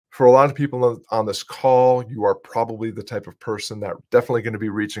For a lot of people on this call, you are probably the type of person that definitely going to be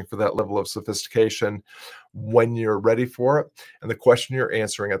reaching for that level of sophistication when you're ready for it. And the question you're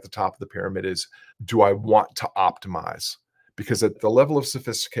answering at the top of the pyramid is, do I want to optimize? Because at the level of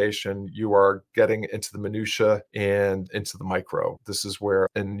sophistication, you are getting into the minutia and into the micro. This is where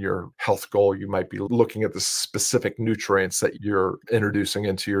in your health goal, you might be looking at the specific nutrients that you're introducing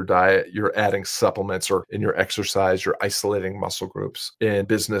into your diet. You're adding supplements, or in your exercise, you're isolating muscle groups. In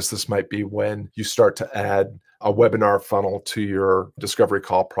business, this might be when you start to add a webinar funnel to your discovery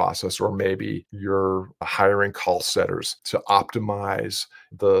call process, or maybe you're hiring call setters to optimize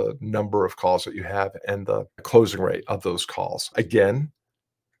the number of calls that you have and the closing rate of those calls. Again,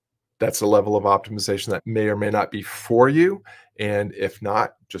 that's a level of optimization that may or may not be for you. And if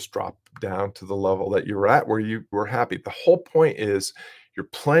not, just drop down to the level that you're at where you were happy. The whole point is you're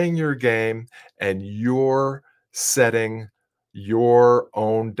playing your game and you're setting your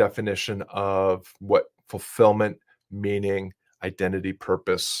own definition of what fulfillment, meaning, identity,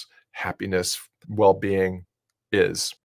 purpose, happiness, well-being is.